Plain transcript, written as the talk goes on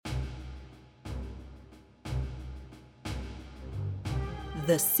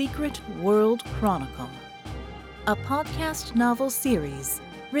The Secret World Chronicle, a podcast novel series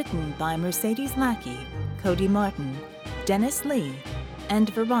written by Mercedes Lackey, Cody Martin, Dennis Lee, and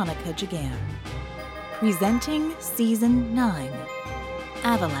Veronica Giguere. Presenting Season 9,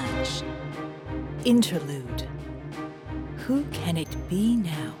 Avalanche. Interlude. Who Can It Be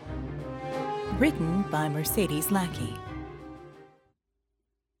Now? Written by Mercedes Lackey.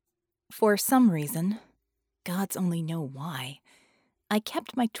 For some reason, gods only know why, I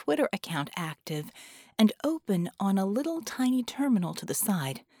kept my Twitter account active and open on a little tiny terminal to the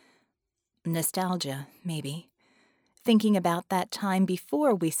side. Nostalgia, maybe. Thinking about that time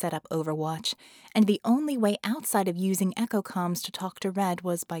before we set up Overwatch, and the only way outside of using echo comms to talk to Red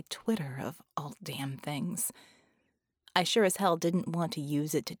was by Twitter, of all damn things. I sure as hell didn't want to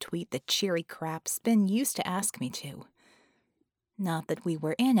use it to tweet the cheery crap Spin used to ask me to. Not that we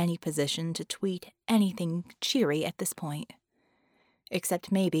were in any position to tweet anything cheery at this point.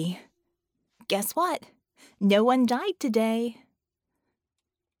 Except maybe, guess what? No one died today.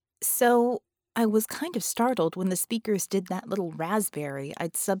 So I was kind of startled when the speakers did that little raspberry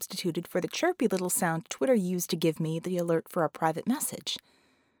I'd substituted for the chirpy little sound Twitter used to give me the alert for a private message.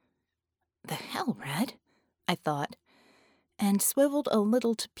 The hell, Red? I thought, and swiveled a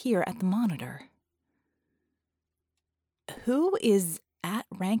little to peer at the monitor. Who is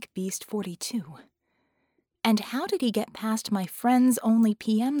 @RankBeast42? And how did he get past my friends only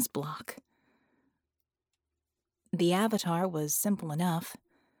PMs block? The avatar was simple enough.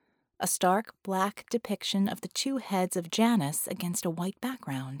 A stark black depiction of the two heads of Janus against a white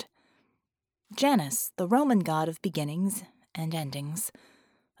background. Janus, the Roman god of beginnings and endings,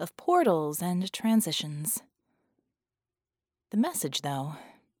 of portals and transitions. The message, though,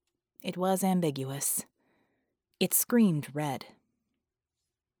 it was ambiguous. It screamed red.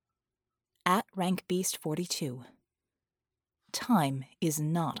 @RankBeast42. Time is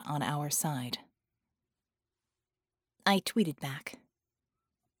not on our side. I tweeted back.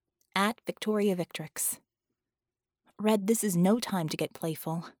 @VictoriaVictrix. Red, this is no time to get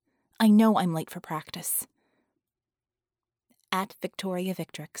playful. I know I'm late for practice.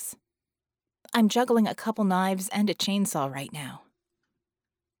 @VictoriaVictrix. I'm juggling a couple knives and a chainsaw right now.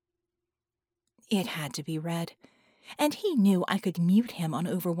 It had to be Red. And he knew I could mute him on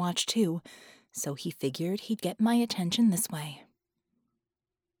Overwatch too, so he figured he'd get my attention this way.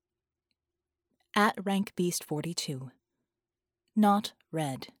 @RankBeast42. Not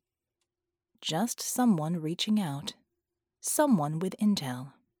Red. Just someone reaching out. Someone with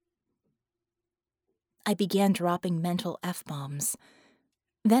intel. I began dropping mental F-bombs.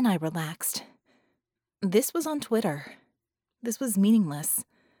 Then I relaxed. This was on Twitter. This was meaningless.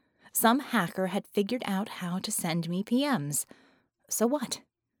 Some hacker had figured out how to send me PMs. So what?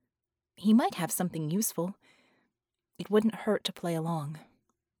 He might have something useful. It wouldn't hurt to play along.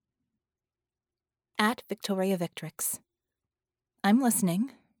 @VictoriaVictrix. I'm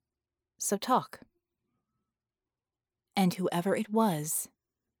listening. So talk. And whoever it was,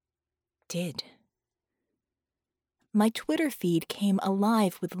 did. My Twitter feed came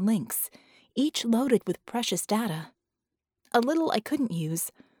alive with links, each loaded with precious data. A little I couldn't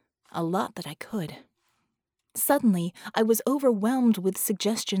use. A lot that I could. Suddenly, I was overwhelmed with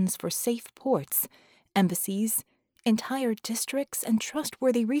suggestions for safe ports, embassies, entire districts, and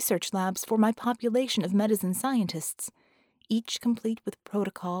trustworthy research labs for my population of medicine scientists, each complete with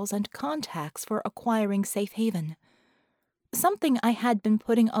protocols and contacts for acquiring safe haven. Something I had been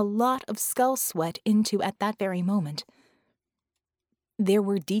putting a lot of skull sweat into at that very moment. There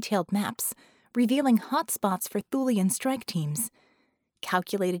were detailed maps revealing hotspots for Thulian strike teams,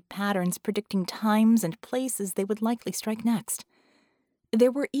 calculated patterns predicting times and places they would likely strike next.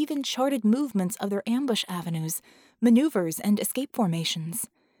 There were even charted movements of their ambush avenues, maneuvers, and escape formations.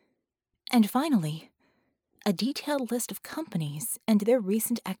 And finally, a detailed list of companies and their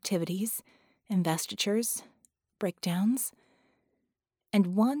recent activities, investitures, breakdowns,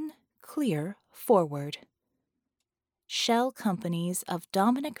 and one clear forward. Shell companies of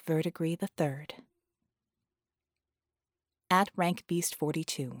Dominic Verdigris III.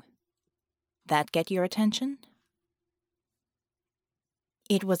 @RankBeast42. That get your attention?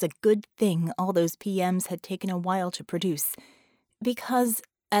 It was a good thing all those PMs had taken a while to produce, because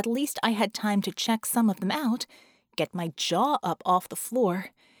at least I had time to check some of them out, get my jaw up off the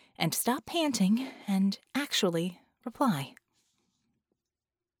floor, and stop panting, and actually reply.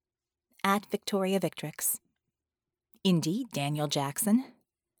 @VictoriaVictrix. Indeed, Daniel Jackson.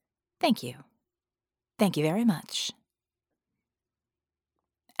 Thank you. Thank you very much.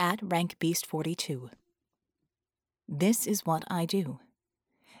 @RankBeast42. This is what I do.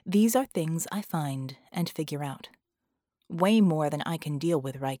 These are things I find and figure out. Way more than I can deal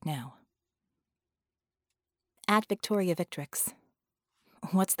with right now. At Victoria Victrix.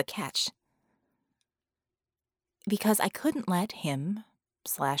 What's the catch? Because I couldn't let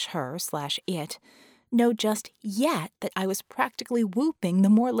him/her/it know just yet that I was practically whooping the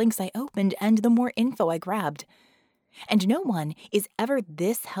more links I opened and the more info I grabbed. And no one is ever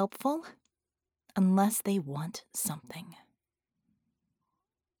this helpful unless they want something.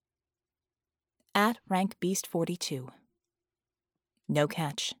 At RankBeast42. No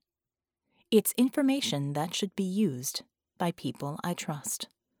catch. It's information that should be used by people I trust.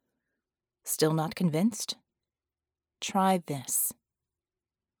 Still not convinced? Try this.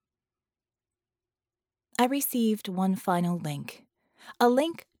 I received one final link. A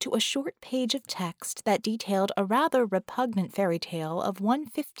link to a short page of text that detailed a rather repugnant fairy tale of one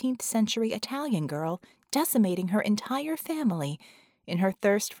 15th century Italian girl decimating her entire family in her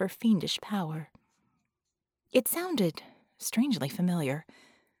thirst for fiendish power. It sounded strangely familiar,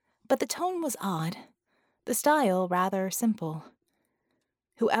 but the tone was odd, the style rather simple.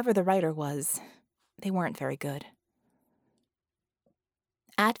 Whoever the writer was, they weren't very good.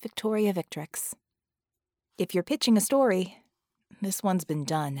 At Victoria Victrix. If you're pitching a story, this one's been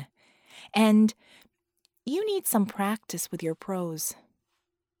done. And you need some practice with your prose.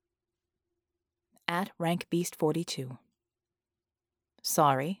 At RankBeast42.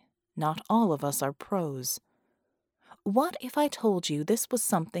 Sorry, not all of us are pros. What if I told you this was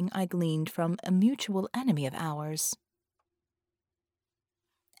something I gleaned from a mutual enemy of ours?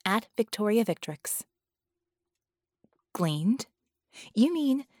 At Victoria Victrix. Gleaned? You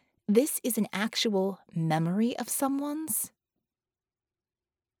mean this is an actual memory of someone's?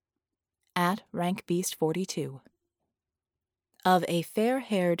 At RankBeast42. Of a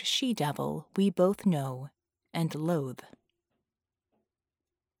fair-haired she-devil we both know and loathe.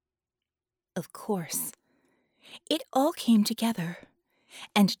 Of course. It all came together,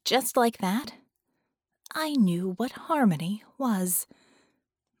 and just like that, I knew what harmony was.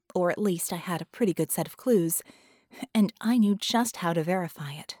 Or at least I had a pretty good set of clues, and I knew just how to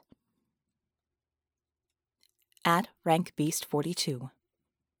verify it. At RankBeast42.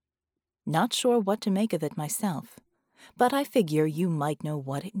 Not sure what to make of it myself, but I figure you might know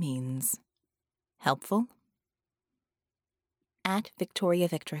what it means. Helpful? At Victoria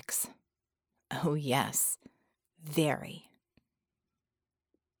Victrix. Oh yes, very.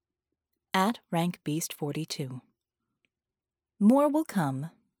 At RankBeast42. More will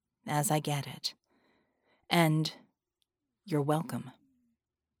come as I get it. And you're welcome.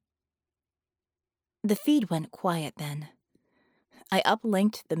 The feed went quiet then. I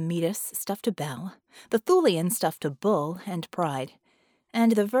uplinked the Metis stuff to Belle, the Thulian stuff to Bull and Pride,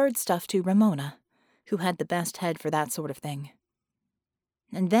 and the Verd stuff to Ramona, who had the best head for that sort of thing.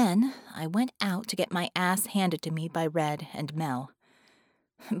 And then I went out to get my ass handed to me by Red and Mel.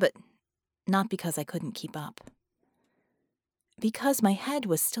 But not because I couldn't keep up. Because my head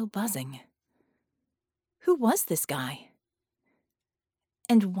was still buzzing. Who was this guy?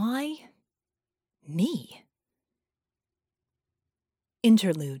 And why me?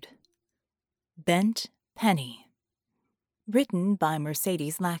 Interlude. Bent Penny. Written by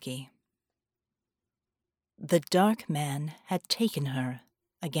Mercedes Lackey. The dark man had taken her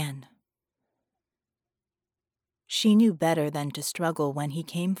again. She knew better than to struggle when he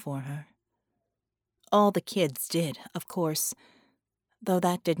came for her. All the kids did, of course, though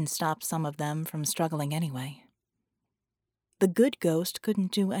that didn't stop some of them from struggling anyway. The good ghost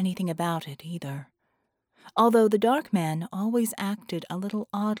couldn't do anything about it either, although the dark man always acted a little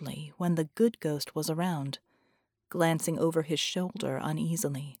oddly when the good ghost was around, glancing over his shoulder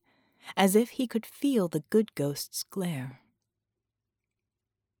uneasily, as if he could feel the good ghost's glare.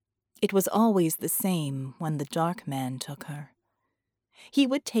 It was always the same when the dark man took her. He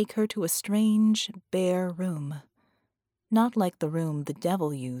would take her to a strange, bare room, not like the room the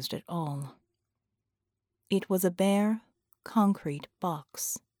devil used at all. It was a bare, concrete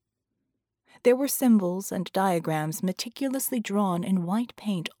box. There were symbols and diagrams meticulously drawn in white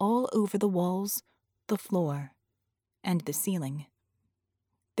paint all over the walls, the floor, and the ceiling.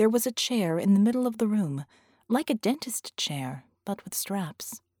 There was a chair in the middle of the room, like a dentist chair, but with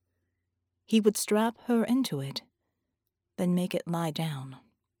straps. He would strap her into it, then make it lie down.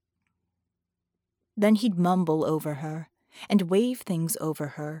 Then he'd mumble over her, and wave things over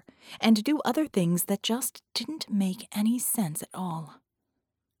her, and do other things that just didn't make any sense at all.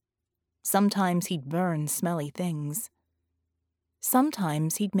 Sometimes he'd burn smelly things.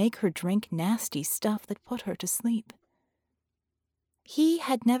 Sometimes he'd make her drink nasty stuff that put her to sleep. He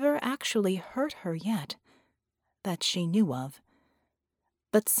had never actually hurt her yet, that she knew of.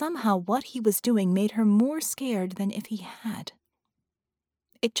 But somehow what he was doing made her more scared than if he had.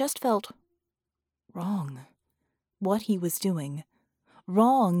 It just felt wrong, what he was doing.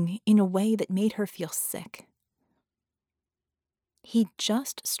 Wrong in a way that made her feel sick. He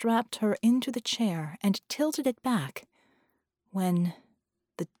just strapped her into the chair and tilted it back when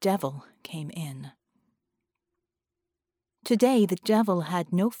the devil came in. Today the devil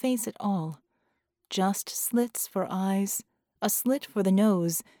had no face at all, just slits for eyes, a slit for the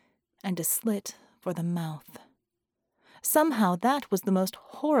nose, and a slit for the mouth. Somehow that was the most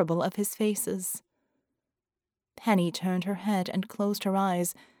horrible of his faces. Penny turned her head and closed her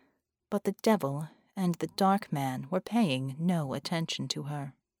eyes, but the devil and the dark man were paying no attention to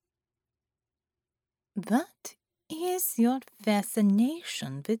her. "What is your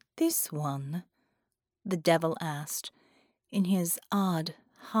fascination with this one?" the devil asked, in his odd,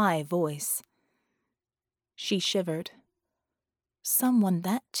 high voice. She shivered. Someone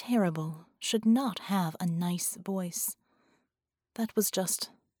that terrible should not have a nice voice. That was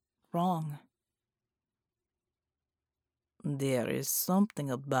just wrong. "There is something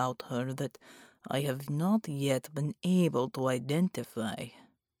about her that I have not yet been able to identify,"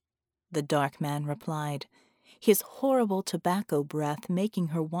 the dark man replied, his horrible tobacco breath making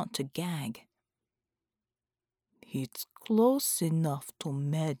her want to gag. "It's close enough to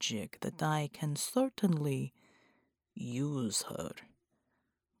magic that I can certainly use her.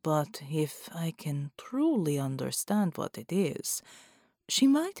 But if I can truly understand what it is, she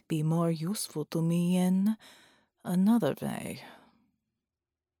might be more useful to me in another way."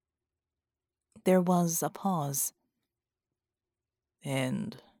 There was a pause.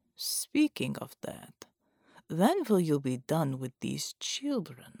 "And speaking of that, when will you be done with these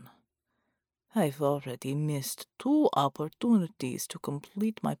children? I've already missed 2 opportunities to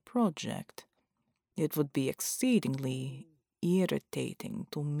complete my project. It would be exceedingly irritating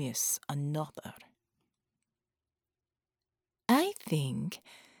to miss another." "I think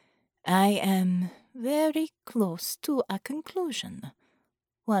I am very close to a conclusion,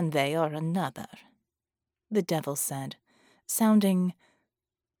 one way or another," the devil said, sounding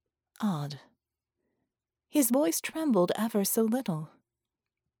odd. His voice trembled ever so little.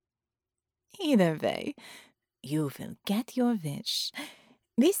 "Either way, you will get your wish.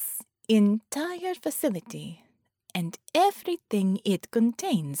 This entire facility and everything it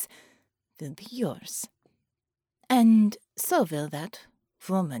contains will be yours. And so will that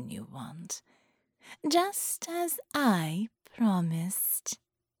woman you want, just as I promised."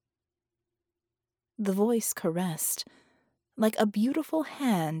 The voice caressed, like a beautiful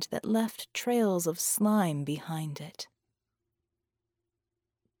hand that left trails of slime behind it.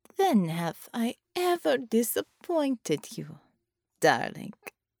 "When have I ever disappointed you, darling?"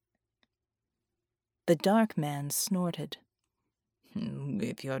 The dark man snorted.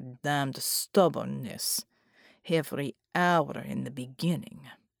 "With your damned stubbornness, every hour in the beginning."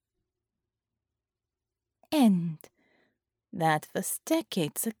 "And that was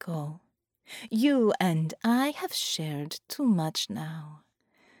decades ago. You and I have shared too much now.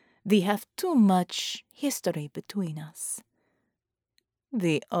 We have too much history between us.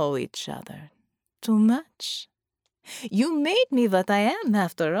 We owe each other too much. You made me what I am,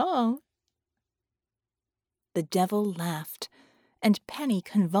 after all." The devil laughed, and Penny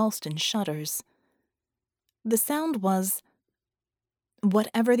convulsed in shudders. The sound was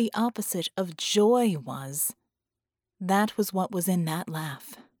whatever the opposite of joy was. That was what was in that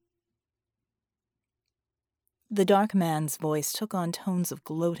laugh. The dark man's voice took on tones of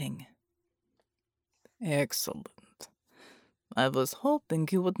gloating. "Excellent. I was hoping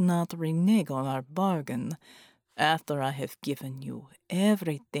you would not renege on our bargain after I have given you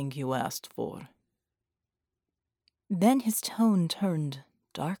everything you asked for." Then his tone turned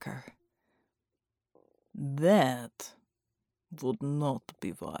darker. "That would not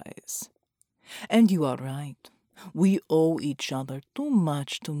be wise. And you are right. We owe each other too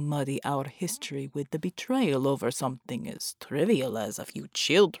much to muddy our history with the betrayal over something as trivial as a few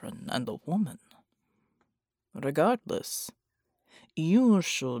children and a woman. Regardless, you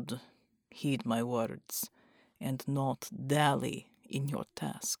should heed my words and not dally in your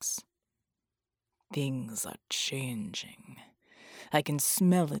tasks. Things are changing. I can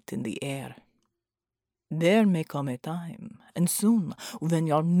smell it in the air. There may come a time, and soon, when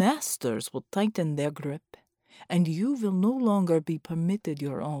your masters will tighten their grip, and you will no longer be permitted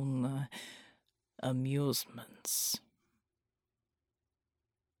your own amusements."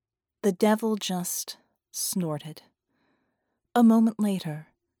 The devil just snorted. A moment later,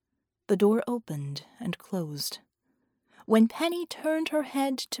 the door opened and closed. When Penny turned her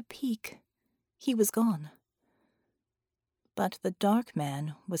head to peek, he was gone. but the dark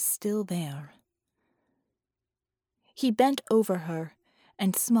man was still there. He bent over her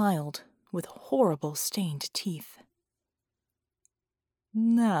and smiled with horrible stained teeth.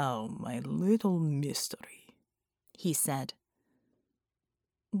 "Now, my little mystery," he said.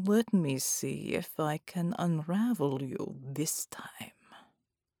 "Let me see if I can unravel you this time."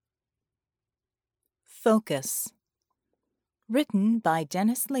 Focus. Written by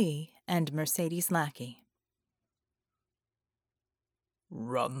Dennis Lee and Mercedes Lackey.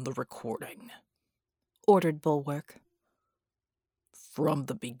 "Run the recording," ordered Bulwark. "From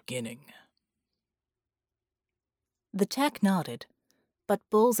the beginning." The tech nodded, but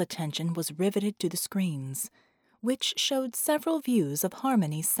Bull's attention was riveted to the screens, which showed several views of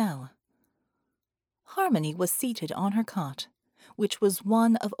Harmony's cell. Harmony was seated on her cot, which was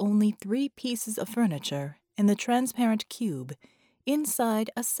one of only 3 pieces of furniture in the transparent cube inside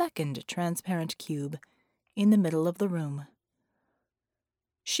a second transparent cube in the middle of the room.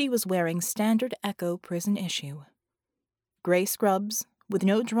 She was wearing standard Echo prison issue. Gray scrubs, with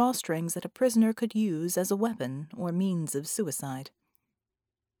no drawstrings that a prisoner could use as a weapon or means of suicide.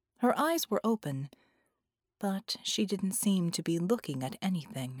 Her eyes were open, but she didn't seem to be looking at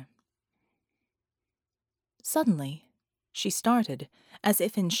anything. Suddenly, she started, as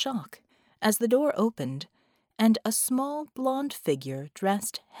if in shock, as the door opened, and a small blonde figure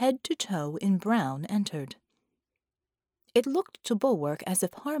dressed head to toe in brown entered. It looked to Bulwark as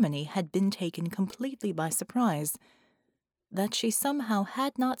if Harmony had been taken completely by surprise, that she somehow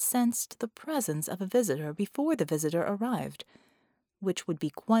had not sensed the presence of a visitor before the visitor arrived, which would be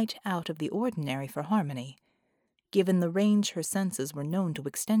quite out of the ordinary for Harmony, given the range her senses were known to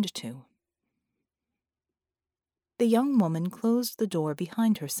extend to. The young woman closed the door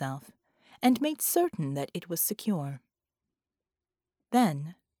behind herself and made certain that it was secure.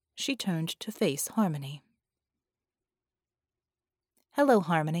 Then she turned to face Harmony. "Hello,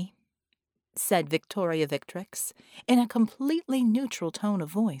 Harmony," said Victoria Victrix, in a completely neutral tone of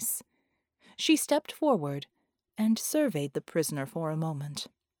voice. She stepped forward and surveyed the prisoner for a moment.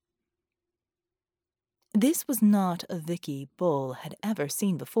 This was not a Vickie Bull had ever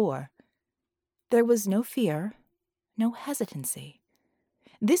seen before. There was no fear, no hesitancy.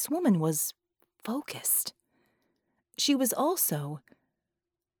 This woman was focused. She was also,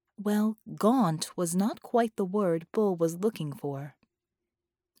 well, gaunt was not quite the word Bull was looking for.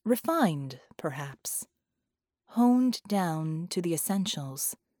 Refined, perhaps. Honed down to the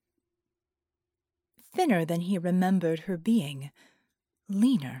essentials. Thinner than he remembered her being.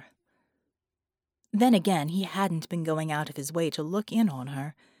 Leaner. Then again, he hadn't been going out of his way to look in on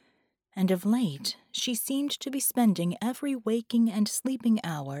her, and of late she seemed to be spending every waking and sleeping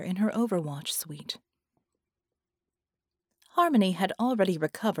hour in her Overwatch suite. Harmony had already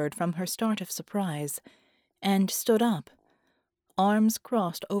recovered from her start of surprise, and stood up, arms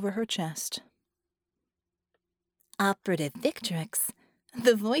crossed over her chest. "Operative Victrix,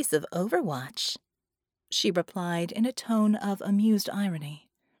 the voice of Overwatch," she replied in a tone of amused irony.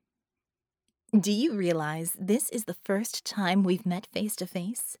 "Do you realize this is the first time we've met face to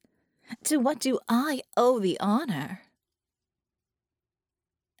face? To what do I owe the honor?"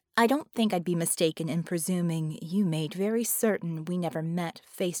 "I don't think I'd be mistaken in presuming you made very certain we never met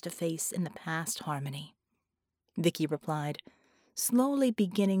face to face in the past, Harmony," Vickie replied, slowly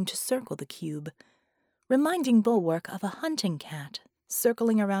beginning to circle the cube, reminding Bulwark of a hunting cat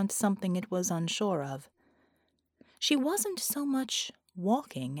circling around something it was unsure of. She wasn't so much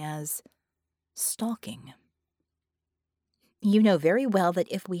walking as stalking. "You know very well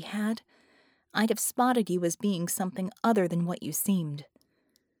that if we had, I'd have spotted you as being something other than what you seemed.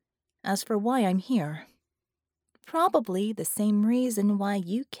 As for why I'm here, probably the same reason why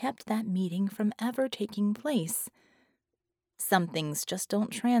you kept that meeting from ever taking place. Some things just don't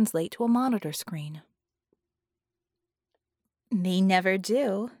translate to a monitor screen." "They never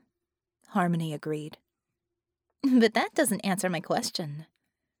do," Harmony agreed. "But that doesn't answer my question.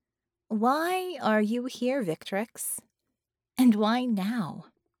 Why are you here, Victrix? And why now?"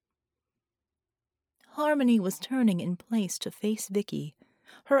 Harmony was turning in place to face Vickie,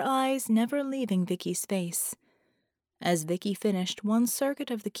 her eyes never leaving Vickie's face, as Vickie finished one circuit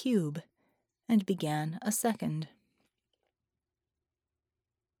of the cube and began a second.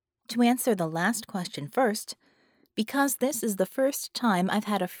 "To answer the last question first, because this is the first time I've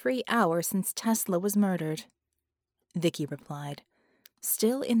had a free hour since Tesla was murdered," Vickie replied,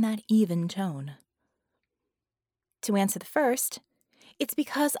 still in that even tone. "To answer the first, it's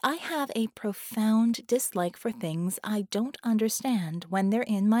because I have a profound dislike for things I don't understand when they're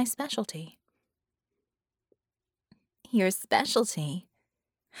in my specialty." "Your specialty?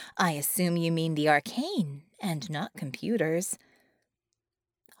 I assume you mean the arcane And not computers.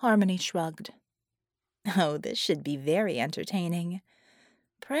 Harmony shrugged. Oh, this should be very entertaining.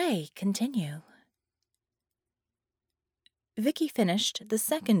 Pray, continue. Vickie finished the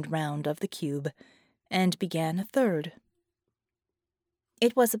second round of the cube and began a third.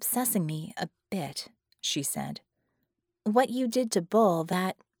 It was obsessing me a bit, she said. What you did to Bull,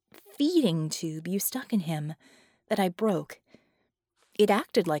 that feeding tube you stuck in him, that I broke. It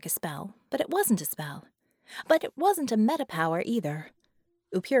acted like a spell, but it wasn't a spell. But it wasn't a meta-power either.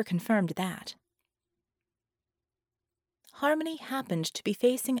 Upir confirmed that. Harmony happened to be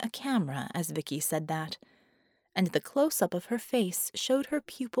facing a camera as Vickie said that, and the close-up of her face showed her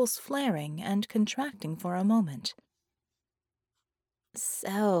pupils flaring and contracting for a moment.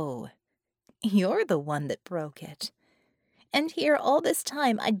 So, you're the one that broke it. And here all this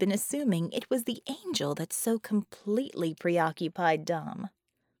time I'd been assuming it was the angel that so completely preoccupied Dom.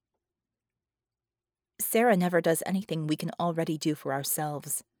 Sarah never does anything we can already do for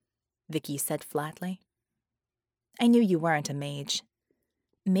ourselves, Vickie said flatly. I knew you weren't a mage.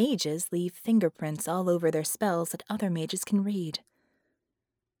 Mages leave fingerprints all over their spells that other mages can read.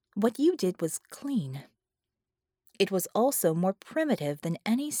 What you did was clean. It was also more primitive than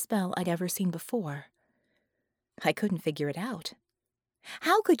any spell I'd ever seen before. I couldn't figure it out.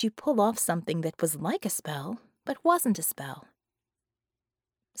 How could you pull off something that was like a spell, but wasn't a spell?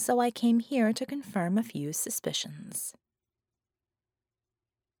 So I came here to confirm a few suspicions.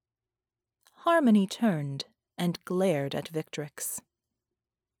 Harmony turned and glared at Victrix.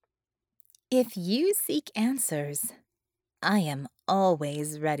 If you seek answers, I am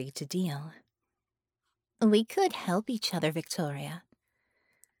always ready to deal. We could help each other, Victoria.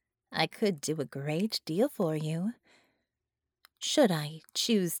 I could do a great deal for you, should I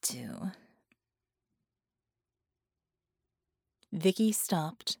choose to. Vickie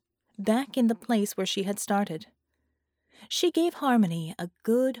stopped, back in the place where she had started. She gave Harmony a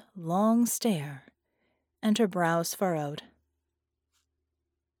good, long stare, and her brows furrowed.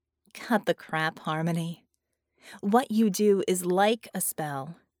 Cut the crap, Harmony. What you do is like a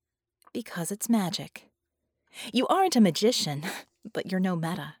spell, because it's magic. You aren't a magician, but you're no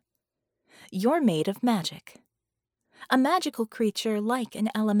meta. You're made of magic. A magical creature like an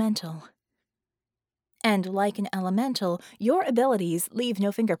elemental. And like an elemental, your abilities leave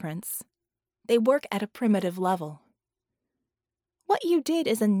no fingerprints. They work at a primitive level. What you did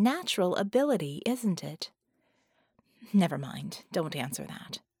is a natural ability, isn't it? Never mind, don't answer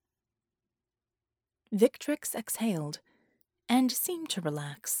that. Victrix exhaled and seemed to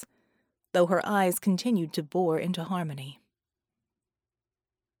relax, though her eyes continued to bore into Harmony.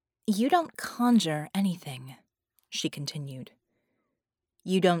 You don't conjure anything, she continued.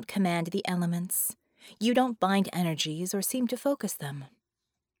 You don't command the elements. You don't bind energies or seem to focus them.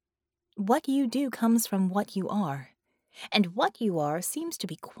 What you do comes from what you are, and what you are seems to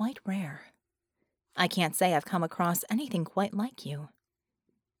be quite rare. I can't say I've come across anything quite like you.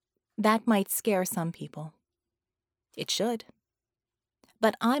 That might scare some people. It should.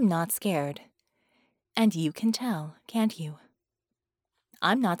 But I'm not scared. And you can tell, can't you?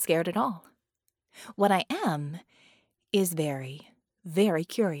 I'm not scared at all. What I am is very, very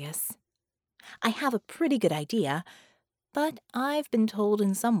curious. I have a pretty good idea, but I've been told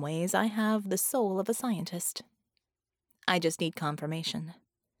in some ways I have the soul of a scientist. I just need confirmation.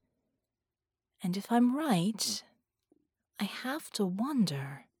 And if I'm right, I have to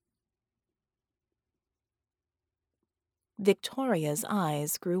wonder. Victoria's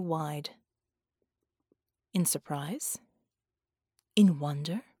eyes grew wide. In surprise? In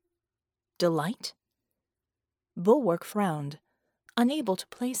wonder? Delight? Bulwark frowned, unable to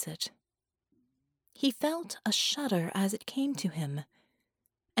place it. He felt a shudder as it came to him,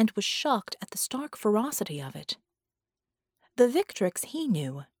 and was shocked at the stark ferocity of it. The Victrix he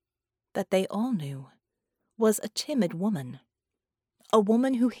knew, that they all knew, was a timid woman. A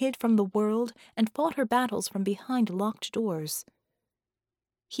woman who hid from the world and fought her battles from behind locked doors.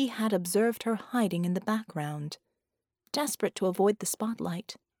 He had observed her hiding in the background, desperate to avoid the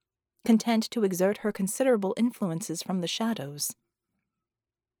spotlight, content to exert her considerable influences from the shadows.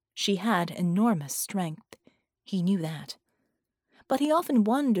 She had enormous strength, he knew that, but he often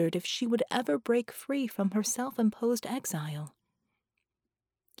wondered if she would ever break free from her self-imposed exile.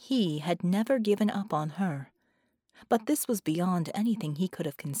 He had never given up on her, but this was beyond anything he could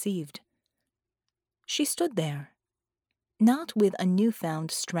have conceived. She stood there, not with a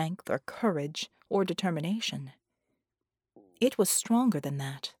newfound strength or courage or determination. It was stronger than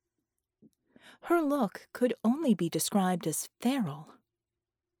that. Her look could only be described as feral.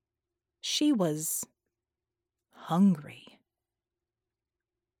 She was hungry.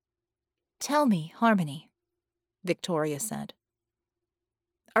 Tell me, Harmony, Victoria said.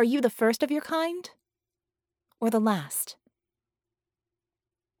 Are you the first of your kind? Or the last?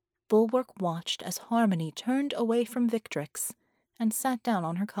 Bulwark watched as Harmony turned away from Victrix and sat down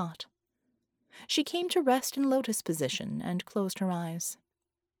on her cot. She came to rest in lotus position and closed her eyes.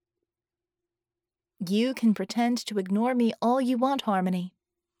 You can pretend to ignore me all you want, Harmony,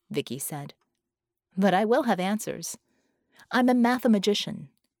 Vickie said. But I will have answers. I'm a mathemagician.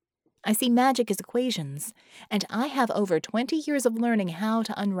 I see magic as equations, and I have over 20 years of learning how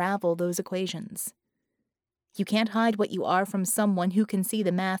to unravel those equations. You can't hide what you are from someone who can see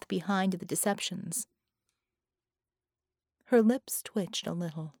the math behind the deceptions. Her lips twitched a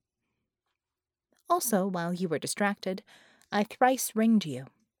little. Also, while you were distracted, I thrice ringed you.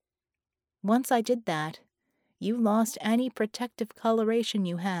 Once I did that, you lost any protective coloration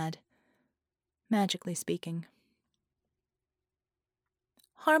you had, magically speaking.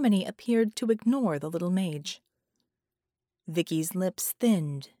 Harmony appeared to ignore the little mage. Vickie's lips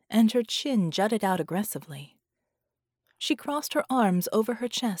thinned, and her chin jutted out aggressively. She crossed her arms over her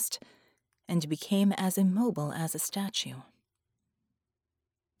chest and became as immobile as a statue.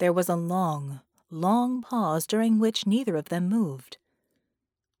 There was a long, long pause during which neither of them moved.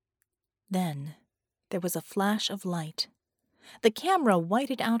 Then there was a flash of light. The camera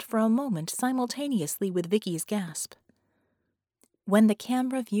whited out for a moment simultaneously with Vickie's gasp. When the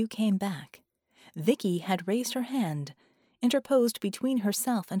camera view came back, Vickie had raised her hand, interposed between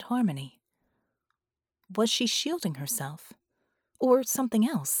herself and Harmony. Was she shielding herself? Or something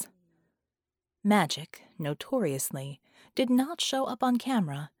else? Magic, notoriously, did not show up on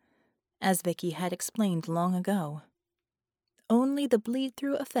camera, as Vickie had explained long ago. Only the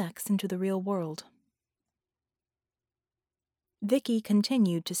bleed-through effects into the real world. Vickie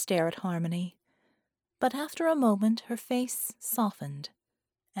continued to stare at Harmony, but after a moment her face softened,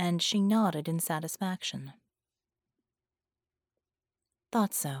 and she nodded in satisfaction.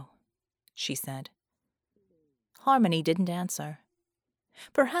 Thought so, she said. Harmony didn't answer.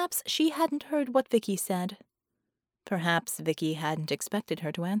 Perhaps she hadn't heard what Vickie said. Perhaps Vickie hadn't expected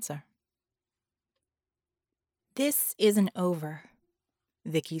her to answer. This isn't over,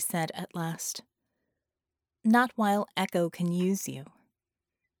 Vickie said at last. Not while Echo can use you.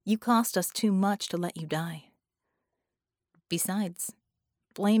 You cost us too much to let you die. Besides,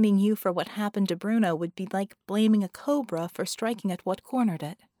 blaming you for what happened to Bruno would be like blaming a cobra for striking at what cornered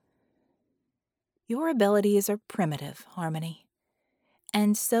it. Your abilities are primitive, Harmony.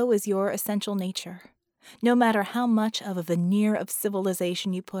 And so is your essential nature, no matter how much of a veneer of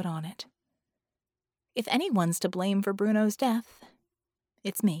civilization you put on it. If anyone's to blame for Bruno's death,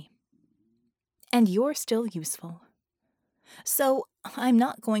 it's me. And you're still useful. So I'm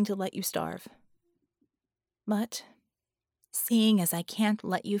not going to let you starve. But, seeing as I can't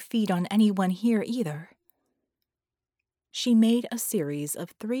let you feed on anyone here either, she made a series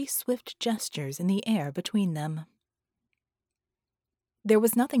of 3 swift gestures in the air between them. There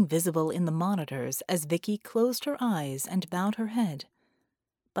was nothing visible in the monitors as Vickie closed her eyes and bowed her head,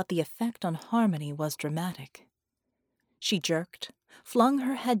 but the effect on Harmony was dramatic. She jerked, flung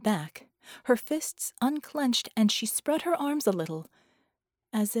her head back, her fists unclenched, and she spread her arms a little,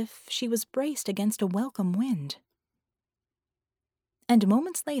 as if she was braced against a welcome wind. And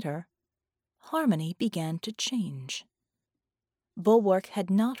moments later, Harmony began to change. Bulwark had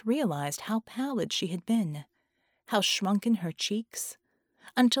not realized how pallid she had been, how shrunken her cheeks,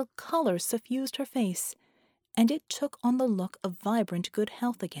 until color suffused her face, and it took on the look of vibrant good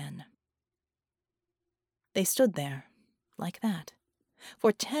health again. They stood there, like that,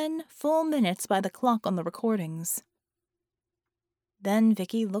 for 10 full minutes by the clock on the recordings. Then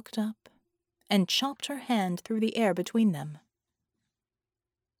Vickie looked up and chopped her hand through the air between them.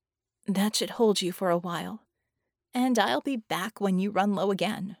 That should hold you for a while, and I'll be back when you run low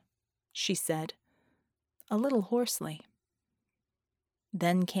again, she said, a little hoarsely.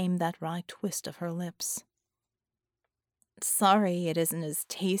 Then came that wry twist of her lips. Sorry it isn't as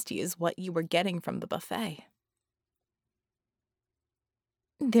tasty as what you were getting from the buffet.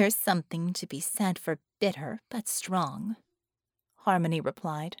 There's something to be said for bitter but strong, Harmony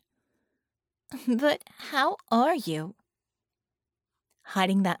replied. But how are you?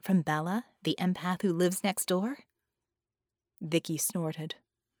 Hiding that from Bella, the empath who lives next door? Vickie snorted.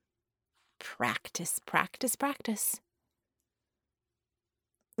 Practice, practice, practice.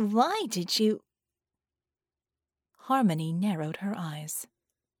 Why did you... Harmony narrowed her eyes.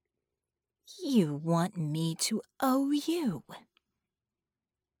 You want me to owe you?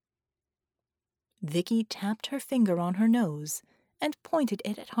 Vickie tapped her finger on her nose and pointed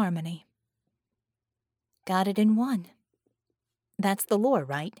it at Harmony. Got it in one. That's the lore,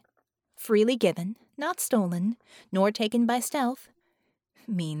 right? Freely given, not stolen, nor taken by stealth,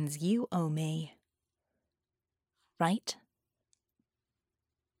 means you owe me. Right?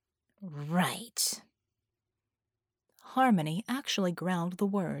 Right. Harmony actually growled the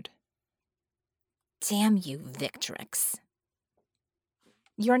word. Damn you, Victrix.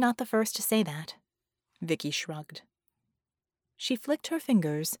 You're not the first to say that, Vickie shrugged. She flicked her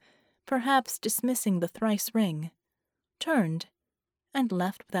fingers, perhaps dismissing the thrice ring, turned, and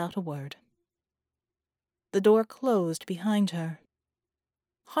left without a word. The door closed behind her.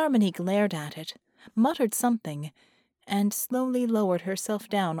 Harmony glared at it, muttered something, and slowly lowered herself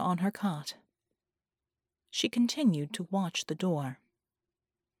down on her cot. She continued to watch the door.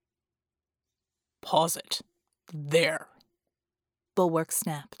 Pause it. There. Bulwark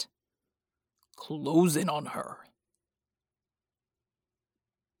snapped. Close in on her.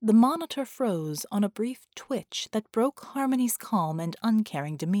 The monitor froze on a brief twitch that broke Harmony's calm and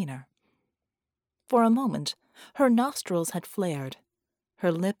uncaring demeanor. For a moment, her nostrils had flared,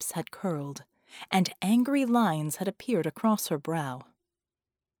 her lips had curled, and angry lines had appeared across her brow.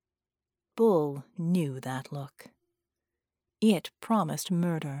 Bull knew that look. It promised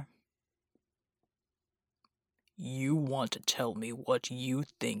murder. You want to tell me what you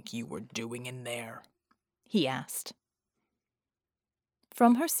think you were doing in there? He asked.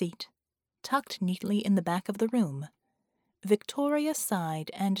 From her seat, tucked neatly in the back of the room, Victoria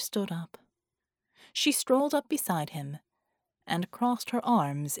sighed and stood up. She strolled up beside him and crossed her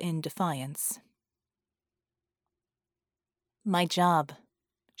arms in defiance. My job,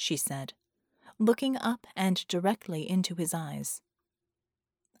 she said, looking up and directly into his eyes.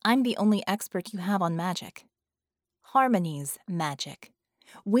 I'm the only expert you have on magic. Harmony's magic.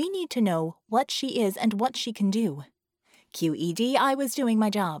 We need to know what she is and what she can do. QED, I was doing my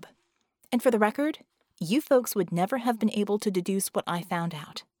job. And for the record, you folks would never have been able to deduce what I found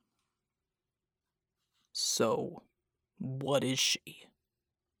out. So, what is she?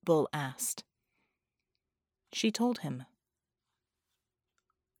 Bull asked. She told him.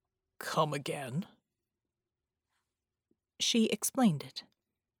 Come again? She explained it.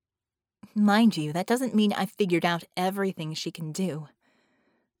 Mind you, that doesn't mean I've figured out everything she can do.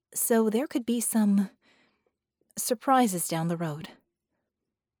 So there could be some surprises down the road.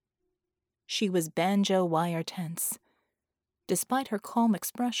 She was banjo wire tense. Despite her calm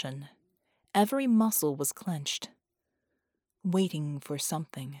expression, every muscle was clenched, waiting for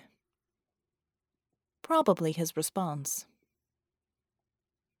something. Probably his response.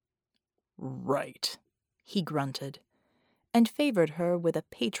 Right, he grunted, and favored her with a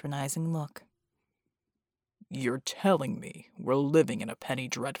patronizing look. You're telling me we're living in a penny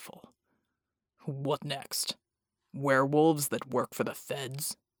dreadful. What next? Werewolves that work for the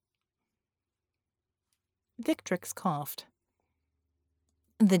feds? Victrix coughed.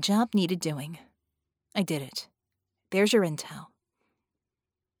 The job needed doing. I did it. There's your intel.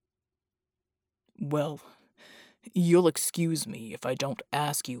 Well, you'll excuse me if I don't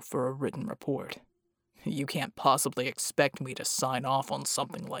ask you for a written report. You can't possibly expect me to sign off on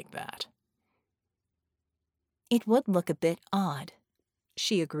something like that. It would look a bit odd,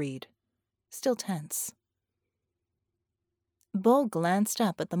 she agreed, still tense. Bull glanced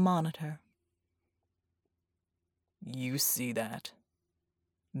up at the monitor. You see that?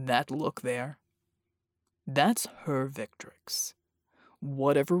 That look there? That's her Victrix.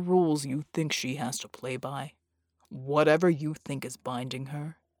 Whatever rules you think she has to play by, whatever you think is binding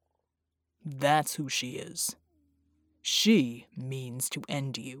her, that's who she is. She means to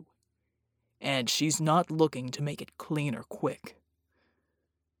end you. And she's not looking to make it clean or quick.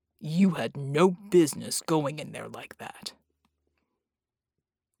 You had no business going in there like that.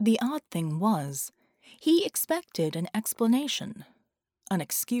 The odd thing was, he expected an explanation, an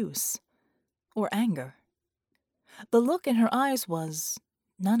excuse, or anger. The look in her eyes was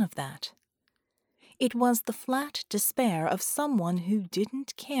none of that. It was the flat despair of someone who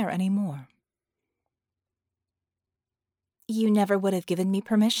didn't care anymore. You never would have given me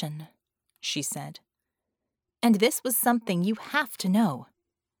permission, she said. And this was something you have to know.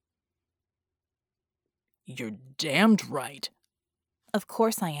 You're damned right. Of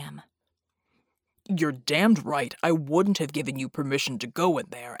course I am. You're damned right I wouldn't have given you permission to go in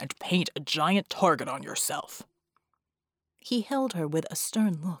there and paint a giant target on yourself. He held her with a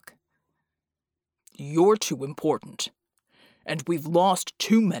stern look. You're too important, and we've lost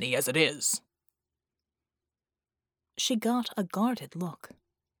too many as it is. She got a guarded look.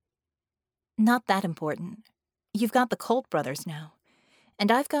 Not that important. You've got the Colt brothers now,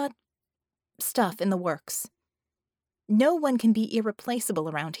 and I've got stuff in the works. No one can be irreplaceable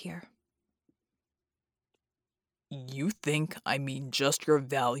around here. You think I mean just your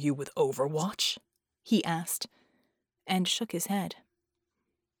value with Overwatch? he asked, and shook his head.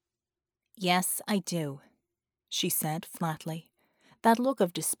 Yes, I do, she said flatly, that look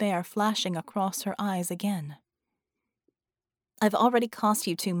of despair flashing across her eyes again. I've already cost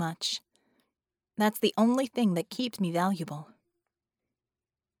you too much. That's the only thing that keeps me valuable.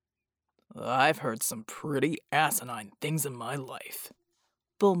 I've heard some pretty asinine things in my life,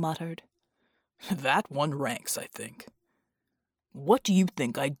 Bull muttered. That one ranks, I think. What do you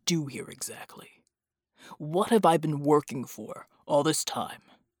think I do here exactly? What have I been working for all this time?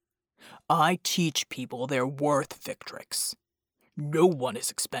 I teach people their worth, Victrix. No one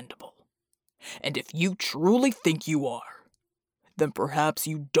is expendable. And if you truly think you are, then perhaps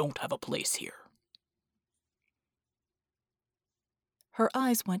you don't have a place here. Her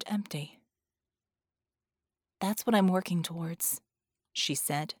eyes went empty. That's what I'm working towards, she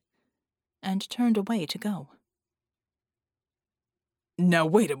said, and turned away to go. Now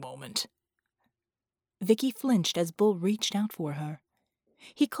wait a moment. Vickie flinched as Bull reached out for her.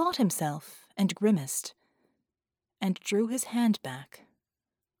 He caught himself and grimaced, and drew his hand back,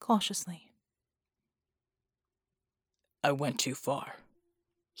 cautiously. I went too far,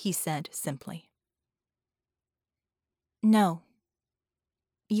 he said simply. No.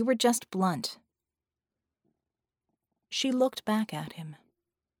 You were just blunt. She looked back at him.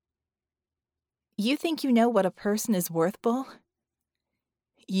 You think you know what a person is worth, Bull?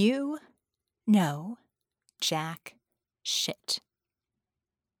 You know jack shit.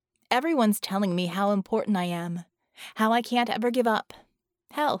 Everyone's telling me how important I am, how I can't ever give up.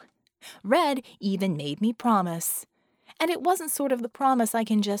 Hell, Red even made me promise, and it wasn't sort of the promise I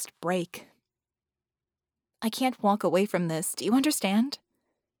can just break. I can't walk away from this, do you understand?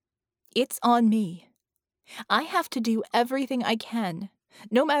 It's on me. I have to do everything I can,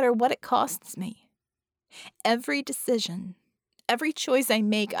 no matter what it costs me. Every decision, every choice I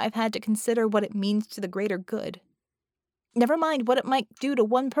make, I've had to consider what it means to the greater good. Never mind what it might do to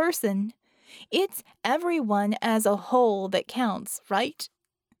one person. It's everyone as a whole that counts, right?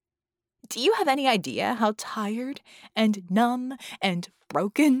 Do you have any idea how tired and numb and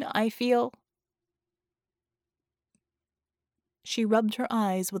broken I feel? She rubbed her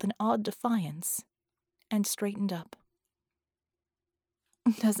eyes with an odd defiance and straightened up.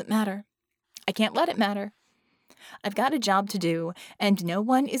 Doesn't matter. I can't let it matter. I've got a job to do, and no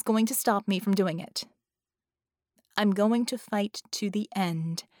one is going to stop me from doing it. I'm going to fight to the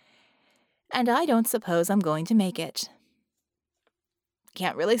end, and I don't suppose I'm going to make it.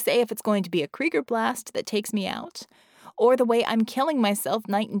 Can't really say if it's going to be a Krieger blast that takes me out, or the way I'm killing myself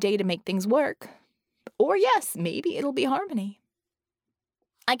night and day to make things work. Or yes, maybe it'll be harmony.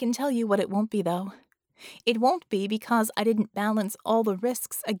 I can tell you what it won't be, though. It won't be because I didn't balance all the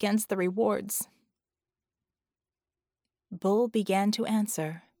risks against the rewards. Bull began to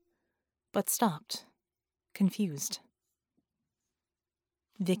answer, but stopped, confused.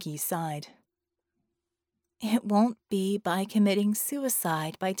 Vickie sighed. It won't be by committing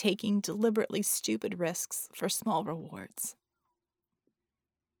suicide by taking deliberately stupid risks for small rewards.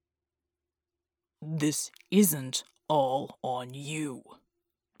 This isn't all on you,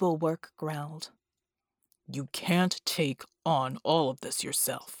 Bulwark growled. You can't take on all of this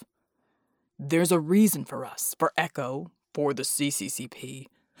yourself. There's a reason for us, for Echo, for the CCCP,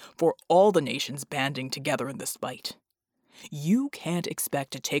 for all the nations banding together in this fight. You can't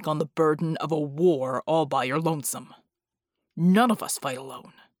expect to take on the burden of a war all by your lonesome. None of us fight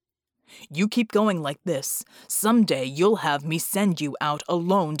alone. You keep going like this, someday you'll have me send you out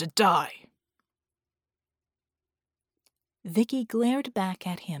alone to die. Vickie glared back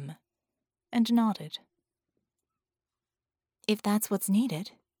at him and nodded. If that's what's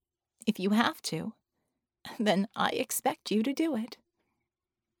needed, if you have to, then I expect you to do it.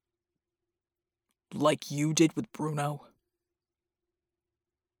 Like you did with Bruno?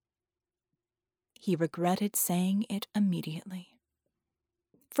 He regretted saying it immediately.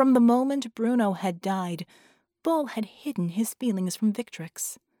 From the moment Bruno had died, Bull had hidden his feelings from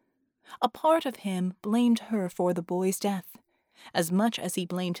Victrix. A part of him blamed her for the boy's death, as much as he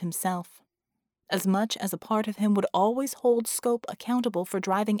blamed himself, as much as a part of him would always hold Scope accountable for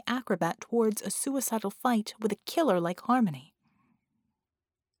driving Acrobat towards a suicidal fight with a killer like Harmony.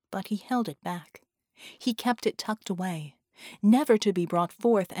 But he held it back. He kept it tucked away, never to be brought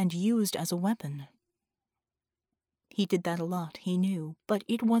forth and used as a weapon. He did that a lot, he knew, but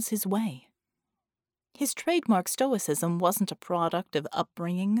it was his way. His trademark stoicism wasn't a product of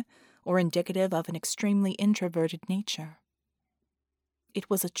upbringing or indicative of an extremely introverted nature. It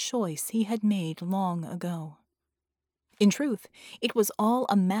was a choice he had made long ago. In truth, it was all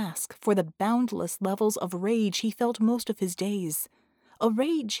a mask for the boundless levels of rage he felt most of his days, a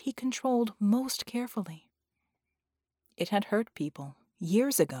rage he controlled most carefully. It had hurt people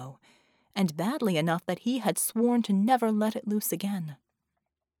years ago, and badly enough that he had sworn to never let it loose again.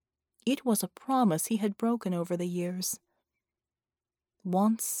 It was a promise he had broken over the years.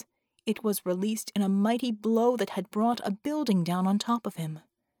 Once, it was released in a mighty blow that had brought a building down on top of him.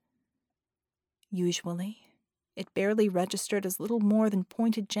 Usually, it barely registered as little more than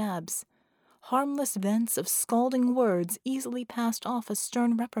pointed jabs, harmless vents of scalding words easily passed off as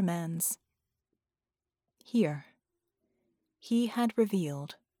stern reprimands. Here, he had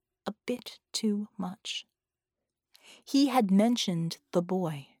revealed a bit too much. He had mentioned the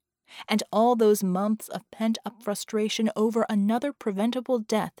boy, and all those months of pent-up frustration over another preventable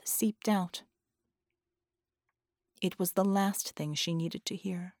death seeped out. It was the last thing she needed to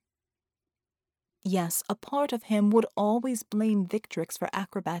hear. Yes, a part of him would always blame Victrix for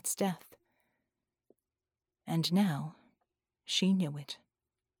Acrobat's death. And now, she knew it.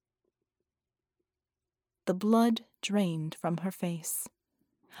 The blood drained from her face,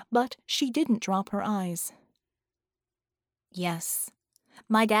 but she didn't drop her eyes. Yes,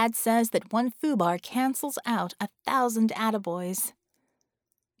 my dad says that one foobar cancels out 1,000 attaboys.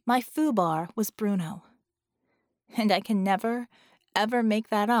 My foobar was Bruno, and I can never, ever make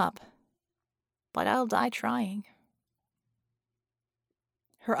that up, but I'll die trying.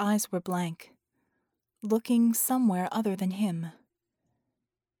 Her eyes were blank, looking somewhere other than him.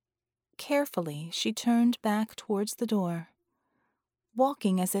 Carefully, she turned back towards the door,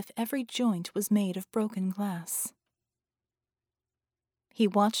 walking as if every joint was made of broken glass. He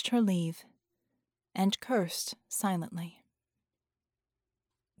watched her leave, and cursed silently.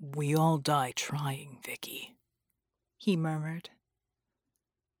 "We all die trying, Vickie," he murmured.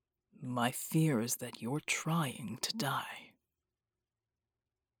 "My fear is that you're trying to die."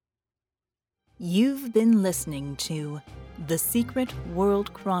 You've been listening to The Secret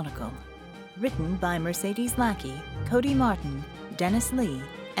World Chronicle, written by Mercedes Lackey, Cody Martin, Dennis Lee,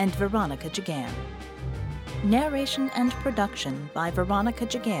 and Veronica Giguere. Narration and production by Veronica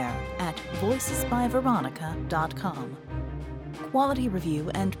Giguere at voicesbyveronica.com. Quality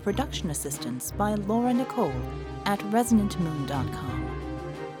review and production assistance by Laura Nicole at resonantmoon.com.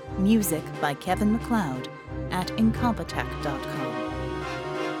 Music by Kevin MacLeod at incompetech.com.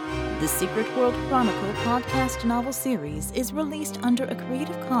 The Secret World Chronicle podcast novel series is released under a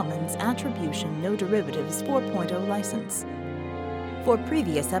Creative Commons Attribution No Derivatives 4.0 license. For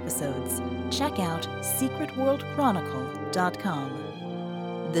previous episodes, check out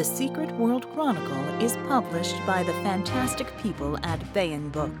secretworldchronicle.com. The Secret World Chronicle is published by the fantastic people at Baen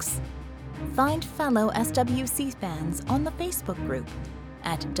Books. Find fellow SWC fans on the Facebook group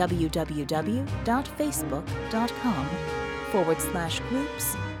at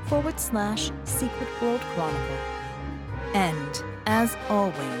www.facebook.com/groups/Secret World Chronicle. And, as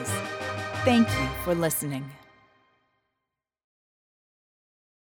always, thank you for listening.